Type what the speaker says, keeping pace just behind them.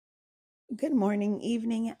Good morning,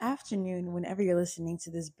 evening, afternoon, whenever you're listening to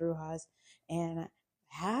this Brujas, and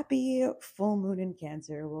happy full moon in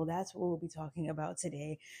Cancer. Well, that's what we'll be talking about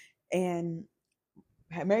today. And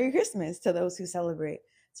Merry Christmas to those who celebrate.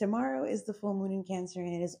 Tomorrow is the full moon in Cancer,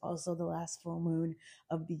 and it is also the last full moon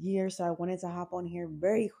of the year. So I wanted to hop on here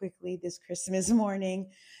very quickly this Christmas morning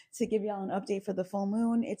to give y'all an update for the full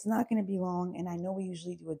moon. It's not going to be long, and I know we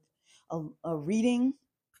usually do a reading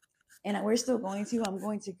and we're still going to. I'm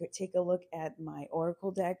going to take a look at my Oracle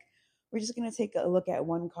deck. We're just going to take a look at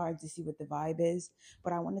one card to see what the vibe is.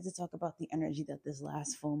 But I wanted to talk about the energy that this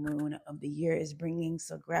last full moon of the year is bringing.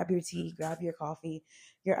 So grab your tea, grab your coffee,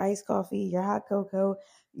 your iced coffee, your hot cocoa,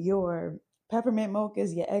 your peppermint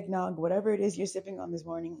mochas, your eggnog, whatever it is you're sipping on this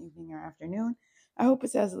morning, evening, or afternoon. I hope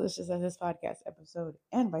it's as delicious as this podcast episode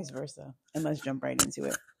and vice versa. And let's jump right into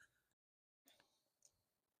it.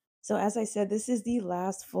 So, as I said, this is the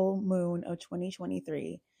last full moon of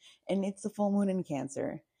 2023, and it's the full moon in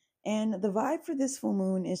Cancer. And the vibe for this full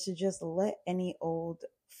moon is to just let any old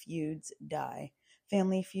feuds die.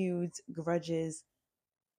 Family feuds, grudges,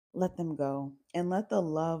 let them go and let the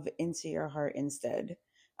love into your heart instead.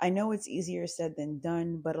 I know it's easier said than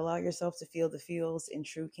done, but allow yourself to feel the feels in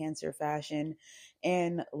true Cancer fashion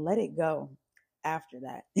and let it go after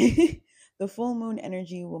that. The full moon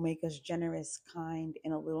energy will make us generous, kind,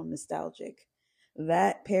 and a little nostalgic.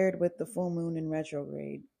 That paired with the full moon in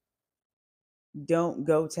retrograde, don't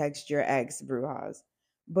go text your ex, Brujas,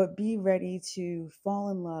 but be ready to fall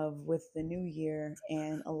in love with the new year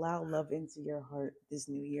and allow love into your heart this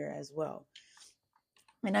new year as well.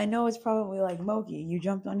 And I know it's probably like, Moki, you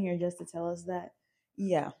jumped on here just to tell us that.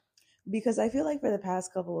 Yeah, because I feel like for the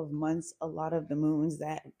past couple of months, a lot of the moons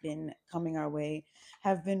that have been coming our way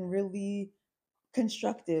have been really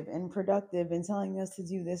constructive and productive and telling us to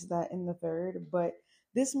do this, that, and the third. But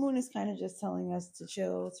this moon is kind of just telling us to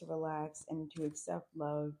chill, to relax, and to accept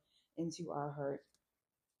love into our heart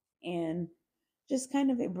and just kind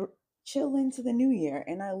of chill into the new year.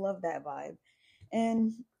 And I love that vibe.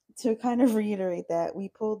 And to kind of reiterate that, we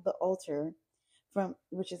pulled the altar from,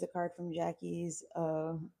 which is a card from Jackie's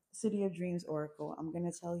City of Dreams Oracle. I'm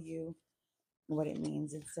going to tell you what it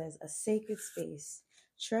means. It says a sacred space,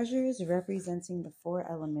 treasures representing the four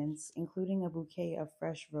elements, including a bouquet of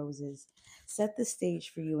fresh roses, set the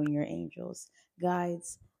stage for you and your angels,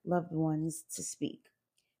 guides, loved ones to speak.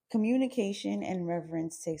 Communication and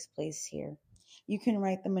reverence takes place here. You can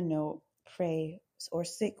write them a note, pray, or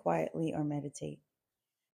sit quietly or meditate.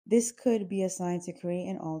 This could be a sign to create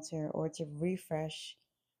an altar or to refresh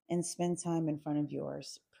and spend time in front of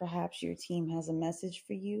yours. Perhaps your team has a message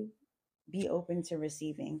for you. Be open to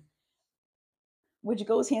receiving, which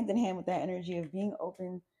goes hand in hand with that energy of being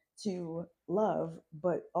open to love,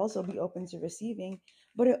 but also be open to receiving.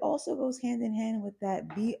 But it also goes hand in hand with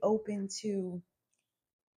that be open to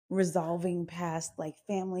resolving past like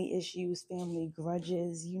family issues, family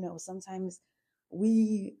grudges. Sometimes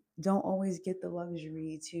we don't always get the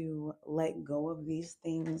luxury to let go of these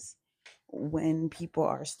things when people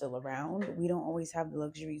are still around. We don't always have the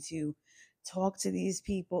luxury to talk to these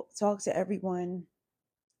people, talk to everyone,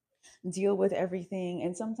 deal with everything.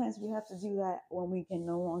 And sometimes we have to do that when we can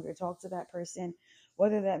no longer talk to that person,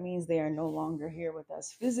 whether that means they are no longer here with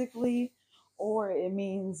us physically, or it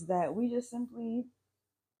means that we just simply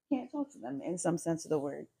can't talk to them in some sense of the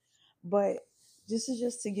word. But this is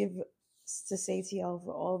just to say to y'all,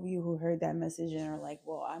 for all of you who heard that message and are like,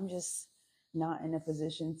 well, I'm just not in a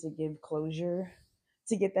position to give closure,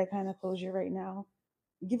 to get that kind of closure right now.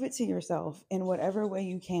 Give it to yourself in whatever way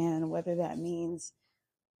you can, whether that means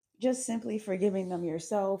just simply forgiving them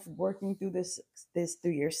yourself, working through this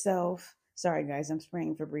through yourself. Sorry guys, I'm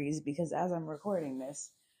spraying Febreze because as I'm recording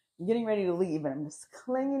this, I'm getting ready to leave and I'm just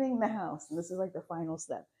cleaning the house. And this is like the final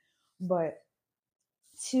step. But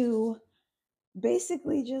to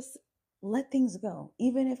basically just let things go.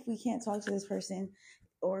 Even if we can't talk to this person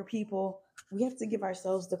or people, we have to give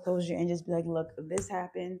ourselves the closure and just be like, look, this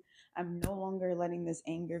happened. I'm no longer letting this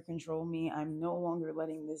anger control me. I'm no longer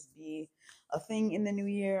letting this be a thing in the new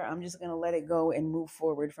year. I'm just going to let it go and move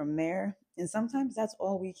forward from there. And sometimes that's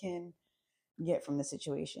all we can get from the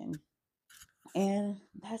situation. And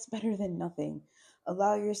that's better than nothing.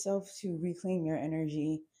 Allow yourself to reclaim your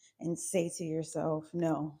energy and say to yourself,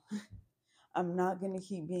 no, I'm not going to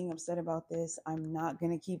keep being upset about this. I'm not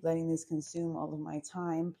going to keep letting this consume all of my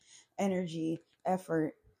time, energy,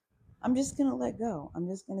 effort. I'm just going to let go. I'm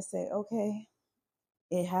just going to say, okay,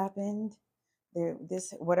 it happened.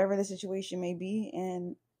 This whatever the situation may be,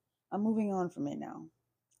 and I'm moving on from it now.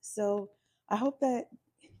 So, I hope that,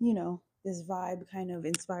 you know, this vibe kind of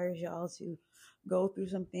inspires y'all to go through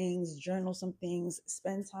some things, journal some things,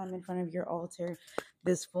 spend time in front of your altar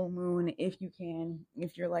this full moon if you can.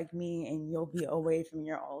 If you're like me and you'll be away from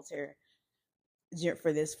your altar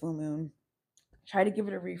for this full moon, try to give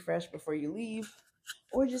it a refresh before you leave,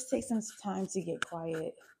 or just take some time to get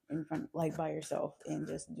quiet in front, like by yourself, and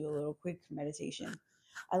just do a little quick meditation.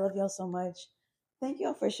 I love y'all so much. Thank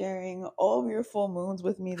y'all for sharing all of your full moons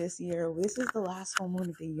with me this year. This is the last full moon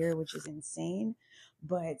of the year, which is insane.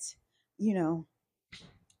 But, you know,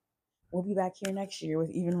 we'll be back here next year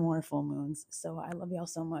with even more full moons. So I love y'all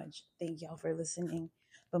so much. Thank y'all for listening.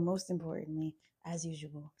 But most importantly, as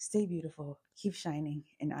usual, stay beautiful, keep shining,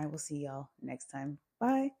 and I will see y'all next time.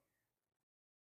 Bye.